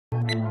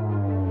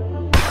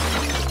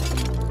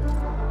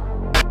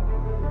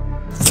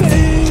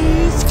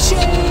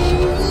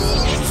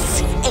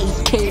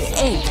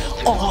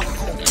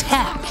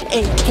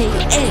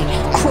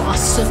aka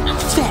crossing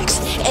facts,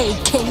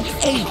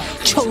 aka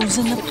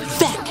chosen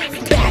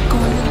effect. Back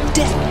on the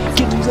deck,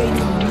 getting ready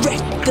to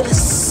wreck the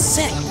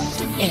set.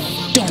 And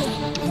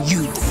don't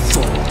you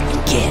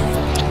forget.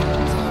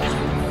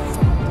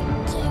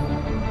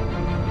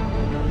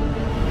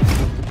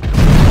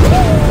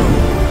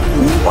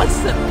 What's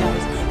up,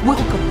 guys?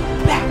 Welcome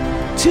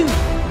back to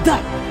the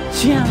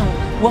channel.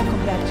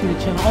 Welcome back to the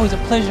channel. Always a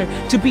pleasure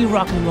to be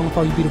rocking and rolling with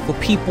all you beautiful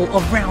people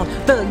around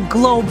the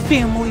globe.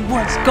 Family,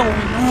 what's going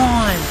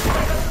on?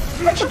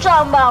 What you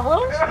talking about,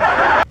 Will?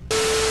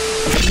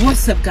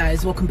 What's up,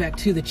 guys? Welcome back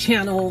to the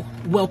channel.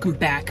 Welcome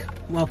back.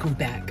 Welcome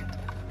back.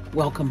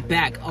 Welcome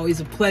back.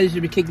 Always a pleasure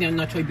to be kicking down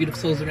notch all you beautiful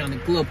souls around the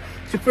globe.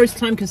 If it's your first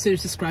time, consider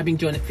subscribing,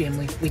 join the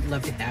family. We'd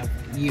love to have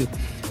you.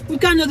 We've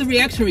got another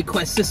reaction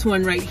request. This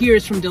one right here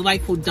is from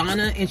Delightful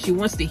Donna, and she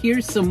wants to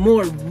hear some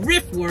more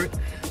riff work.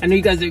 I know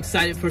you guys are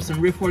excited for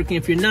some riff work, and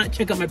if you're not,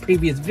 check out my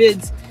previous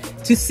vids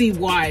to see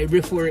why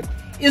riff work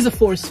is a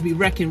force to be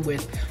reckoned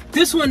with.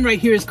 This one right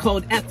here is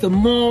called At the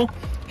Mall,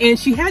 and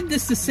she had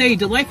this to say.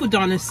 Delightful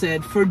Donna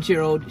said, for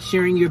Gerald,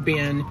 sharing your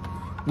band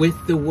with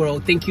the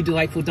world. Thank you,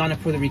 Delightful Donna,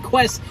 for the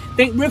request.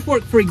 Thank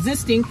Riffwork for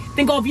existing.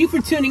 Thank all of you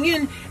for tuning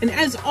in. And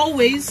as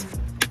always,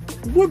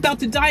 we're about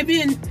to dive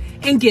in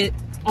and get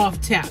off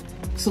tap.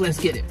 So let's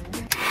get it.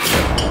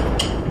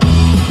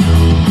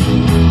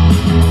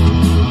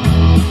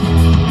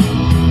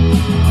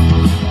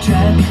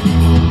 Jack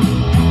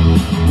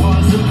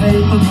was a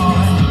paper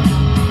boy.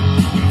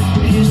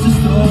 Here's the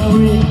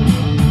story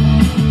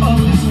of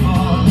his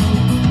fall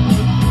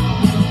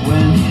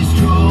when he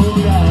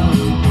strolled out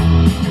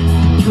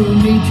to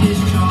meet his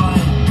joy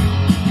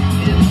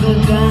in the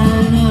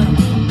diner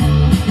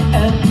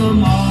at the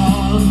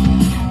mall.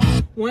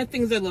 One of the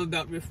things I love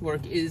about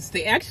Riffwork is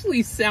they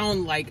actually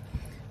sound like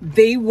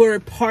they were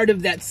part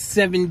of that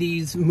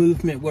 70s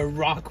movement where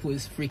rock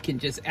was freaking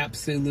just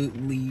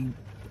absolutely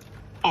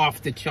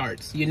off the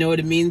charts. You know what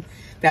I mean?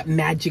 That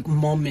magic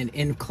moment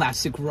in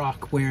classic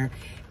rock where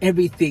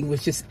everything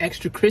was just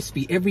extra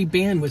crispy. Every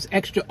band was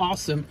extra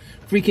awesome,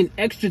 freaking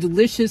extra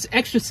delicious,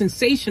 extra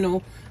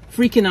sensational.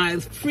 Freaking I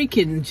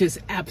freaking just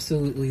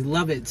absolutely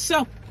love it.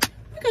 So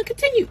we're gonna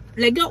continue.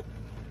 Let go.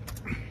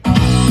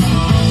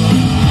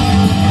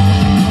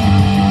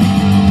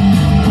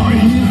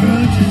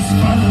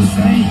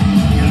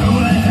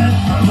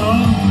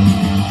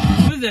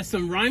 What is that?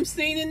 Some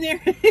Rammstein in there?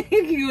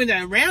 You and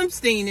that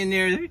Rammstein in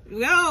there.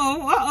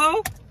 Oh,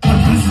 uh-oh.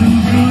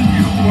 Listen good,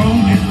 you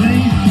won't get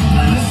late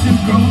unless you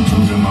go to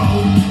the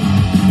mall.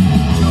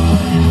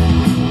 Joy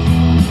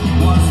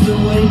was the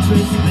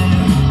waitress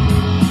there,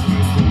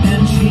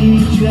 and she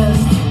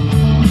just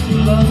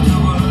loved to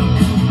work.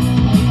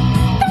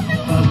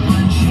 But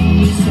when she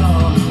saw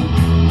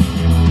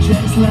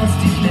Jack's last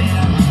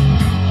declare,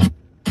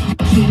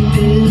 she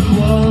did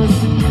was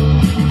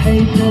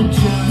hate the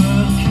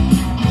jerk.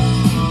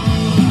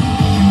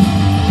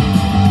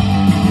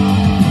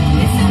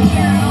 Listen,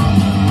 girl,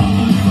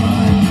 I'll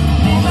cry,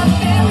 never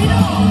fail it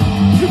all.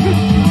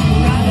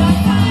 Rather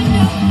find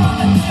a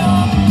proper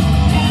job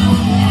down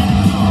at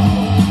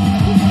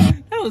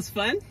home. That was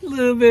fun. A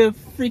little bit of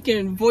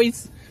freaking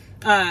voice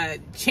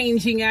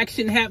changing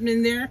action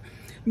happening there.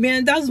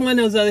 Man, that was one of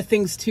those other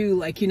things too.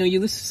 Like, you know,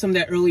 you listen to some of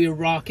that earlier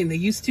rock and they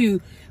used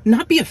to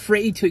not be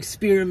afraid to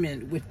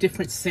experiment with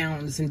different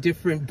sounds and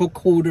different book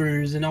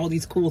holders and all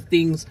these cool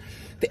things.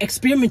 The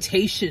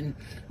experimentation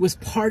was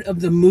part of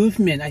the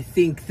movement, I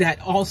think,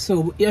 that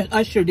also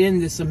ushered in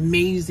this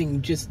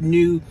amazing, just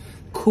new,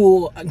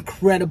 cool,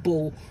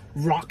 incredible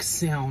rock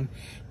sound.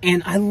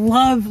 And I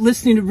love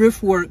listening to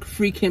Riffwork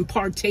freaking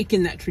partake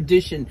in that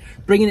tradition,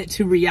 bringing it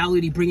to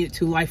reality, bringing it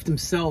to life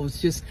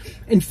themselves, just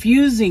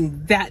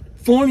infusing that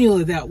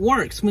formula that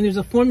works. When there's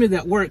a formula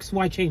that works,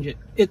 why change it?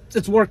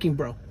 It's working,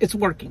 bro. It's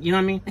working. You know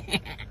what I mean?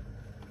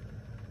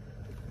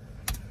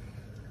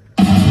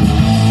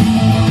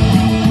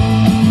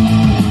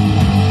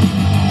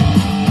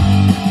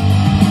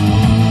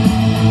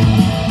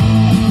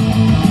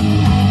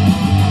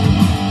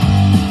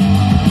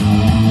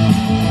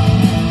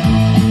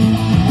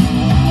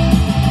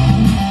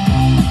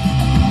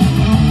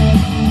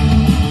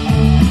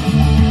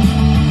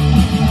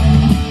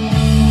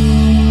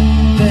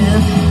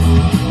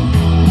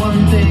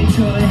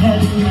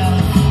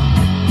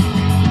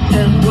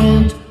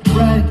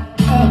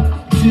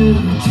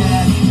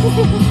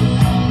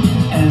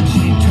 And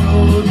she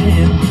told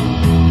him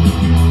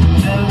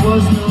there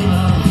was no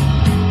love,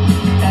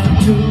 and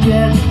to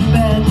get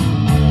back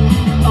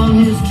on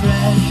his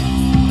track.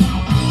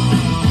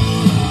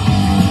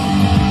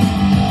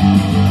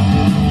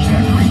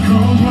 Jack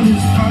recalled what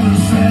his father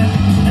said,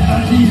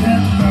 that he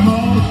had them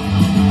all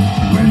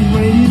when he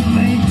waited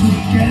late to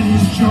get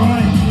his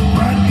joy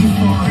right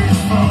before his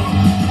fall.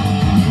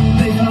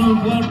 They found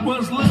what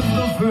was left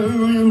of her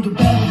in the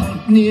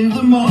bed near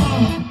the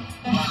mall,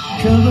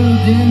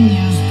 covered in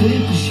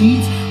newspaper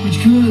sheets which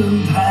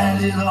couldn't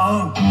hide it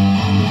all.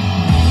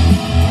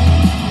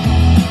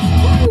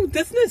 Ooh,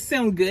 doesn't that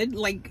sound good?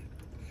 Like,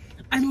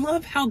 I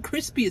love how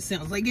crispy it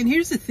sounds. Like, and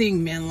here's the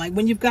thing, man, like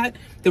when you've got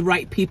the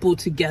right people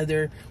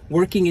together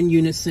working in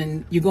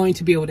unison, you're going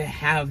to be able to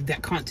have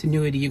that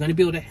continuity. You're going to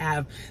be able to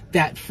have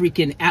that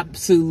freaking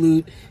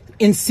absolute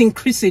in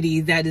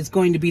synchronicity that is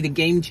going to be the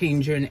game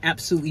changer and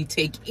absolutely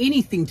take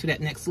anything to that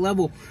next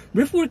level.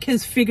 RIFFWERK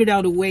has figured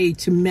out a way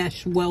to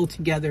mesh well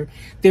together.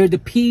 They're the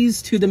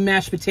peas to the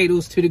mashed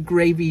potatoes to the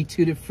gravy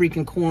to the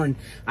freaking corn.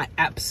 I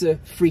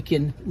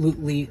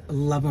absolutely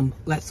love them.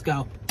 Let's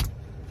go.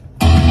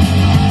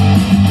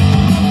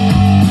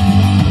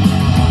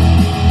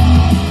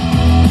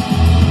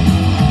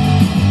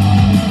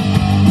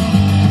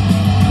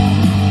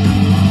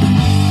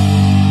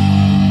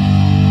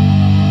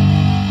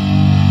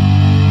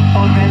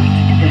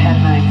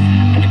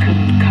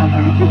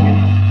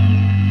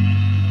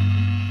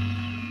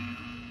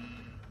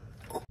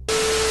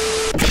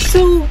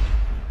 So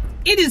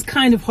it is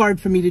kind of hard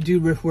for me to do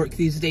RIFFWERK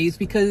these days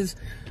because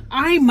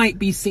I might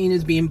be seen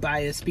as being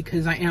biased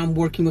because I am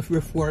working with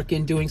RIFFWERK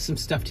and doing some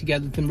stuff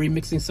together with them,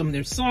 remixing some of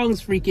their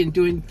songs, freaking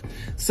doing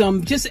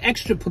some just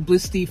extra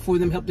publicity for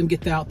them, help them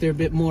get out there a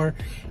bit more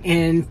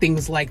and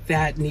things like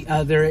that and the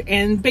other.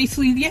 And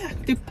basically, yeah,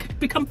 they've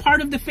become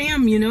part of the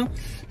fam, you know?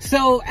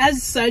 So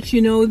as such,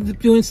 you know,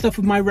 doing stuff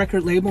with my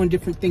record label and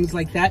different things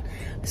like that,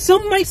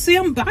 some might say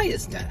I'm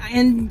biased,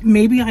 and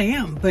maybe I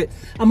am, but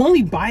I'm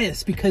only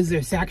biased because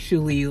there's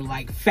actually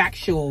like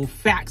factual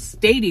facts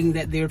stating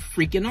that they're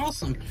freaking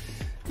awesome.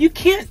 You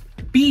can't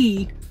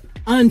be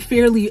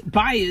unfairly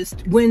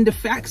biased when the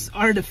facts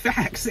are the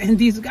facts, and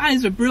these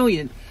guys are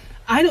brilliant.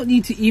 I don't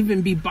need to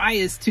even be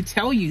biased to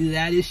tell you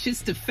that. It's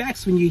just the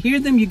facts. When you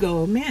hear them, you go,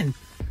 oh, man,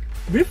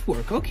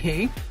 RIFFWERK,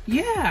 okay,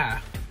 yeah.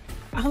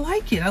 I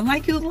like it. I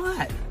like it a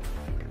lot.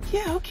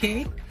 Yeah,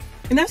 okay.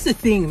 And that's the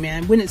thing,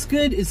 man. When it's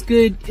good, it's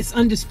good. It's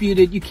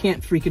undisputed. You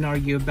can't freaking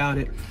argue about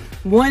it.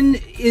 One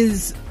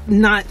is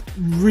not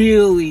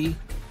really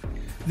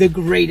the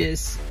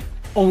greatest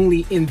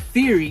only in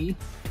theory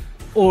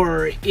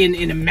or in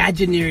an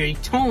imaginary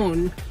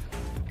tone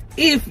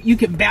if you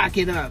can back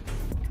it up.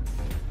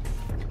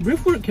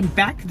 RIFFWERK can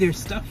back their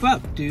stuff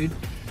up, dude.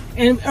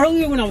 And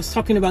earlier when I was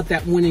talking about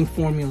that winning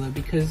formula,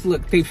 because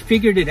look, they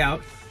figured it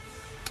out.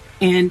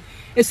 And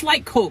it's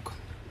like Coke.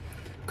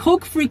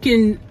 Coke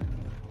freaking,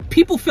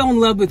 people fell in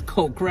love with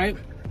Coke, right?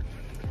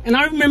 And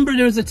I remember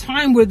there was a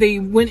time where they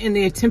went and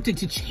they attempted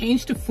to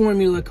change the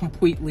formula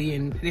completely,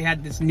 and they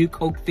had this new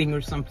Coke thing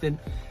or something.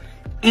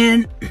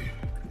 And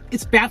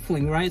it's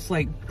baffling, right? It's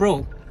like,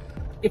 bro,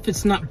 if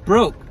it's not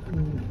broke,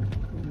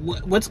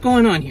 what's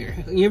going on here?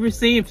 You ever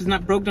say, if it's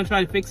not broke, don't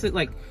try to fix it?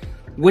 Like,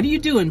 what are you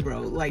doing,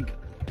 bro? Like,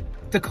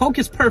 the Coke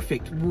is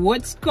perfect.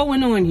 What's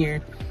going on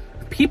here?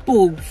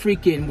 People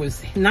freaking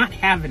was not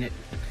having it.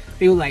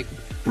 They were like,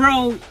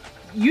 bro,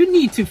 you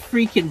need to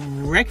freaking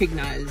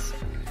recognize,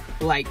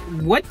 like,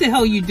 what the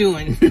hell you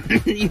doing?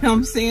 You know what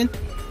I'm saying?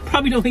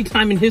 Probably the only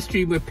time in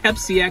history where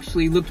Pepsi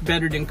actually looked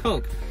better than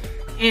Coke.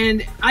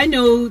 And I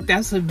know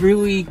that's a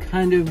really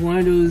kind of one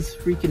of those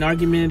freaking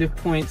argumentative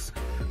points,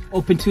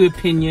 open to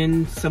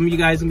opinion. Some of you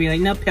guys will be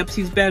like, no,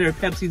 Pepsi's better,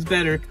 Pepsi's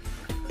better.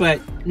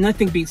 But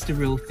nothing beats the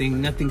real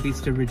thing. Nothing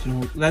beats the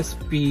original. Let's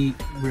be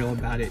real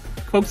about it.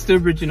 Coke's the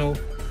original.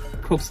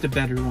 Coke's the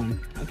better one.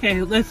 Okay,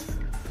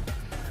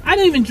 I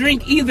don't even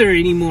drink either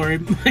anymore.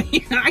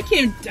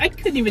 I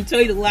couldn't even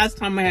tell you the last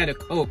time I had a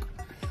Coke.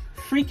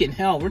 Freaking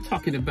hell, we're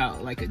talking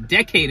about like a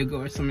decade ago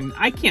or something.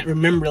 I can't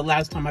remember the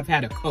last time I've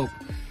had a Coke.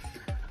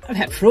 I've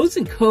had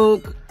frozen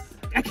Coke.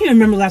 I can't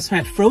remember the last time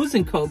I had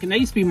frozen Coke, and that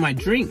used to be my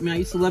drink, man. I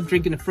used to love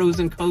drinking the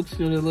frozen Cokes,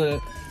 you know, the little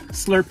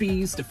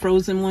Slurpees, the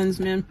frozen ones,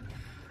 man.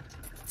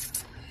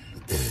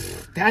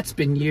 That's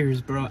been years,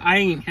 bro. I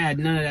ain't had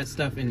none of that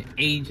stuff in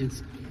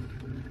ages.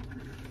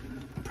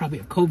 Probably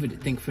have COVID to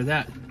thank for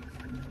that.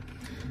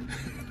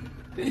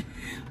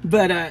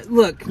 But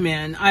look,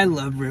 man, I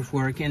love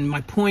RIFFWERK, and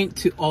my point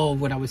to all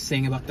of what I was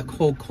saying about the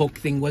Coke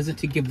thing wasn't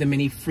to give them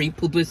any free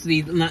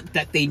publicity. Not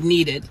that they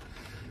need it.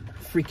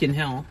 Freaking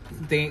hell,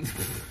 they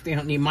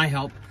don't need my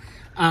help.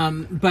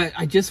 But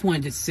I just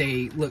wanted to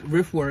say, look,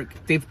 RIFFWERK,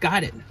 they've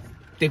got it.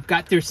 They've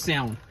got their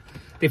sound.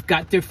 They've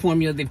got their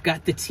formula. They've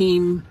got the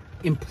team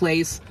in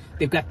place.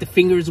 They've got the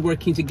fingers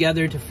working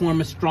together to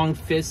form a strong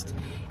fist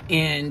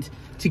and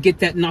to get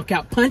that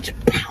knockout punch.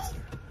 Pow!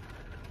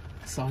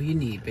 That's all you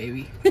need,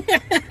 baby. All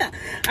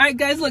right,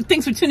 guys, look,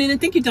 thanks for tuning in.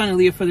 Thank you, Donna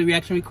Leah, for the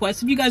reaction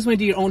request. If you guys want to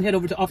do your own, head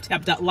over to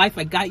offtap.life.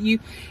 I got you.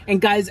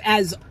 And guys,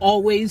 as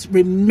always,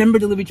 remember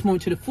to live each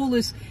moment to the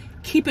fullest.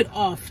 Keep it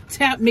off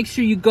tap. Make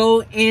sure you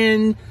go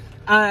and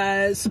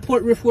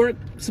support RIFFWERK,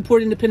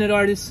 support independent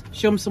artists,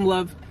 show them some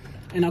love,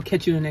 and I'll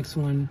catch you in the next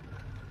one.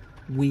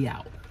 We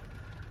out.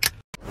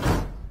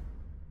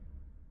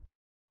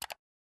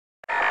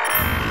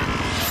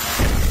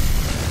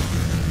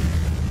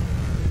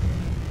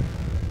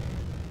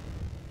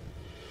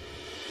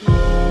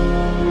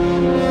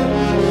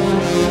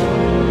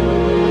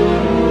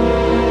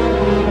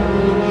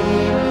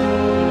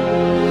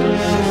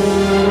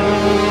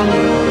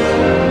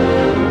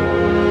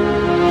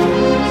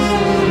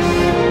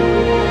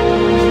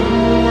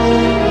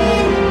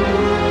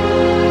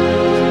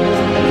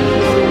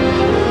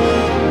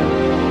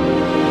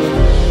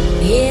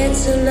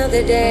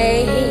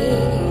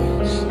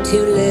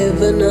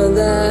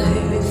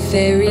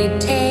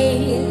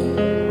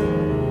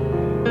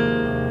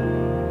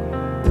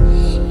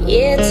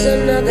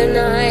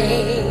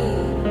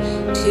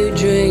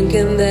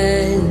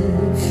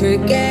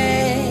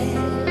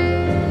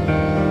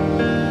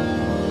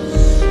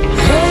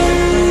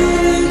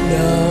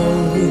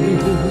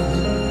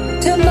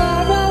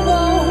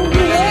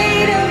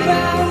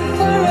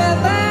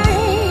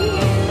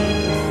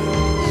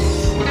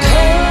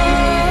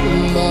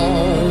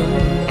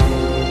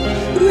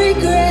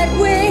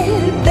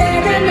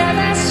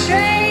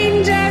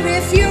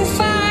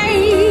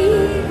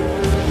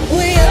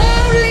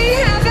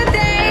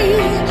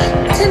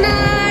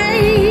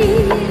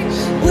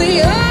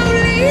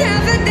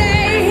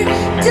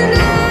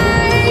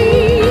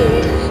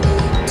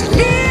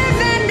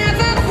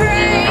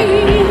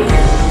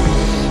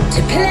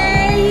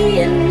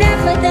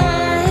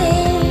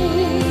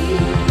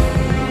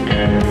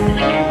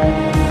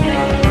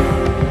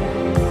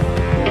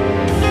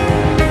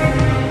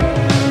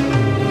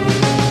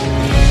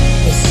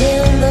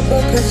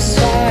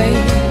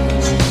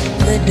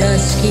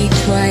 dusky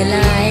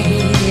twilight.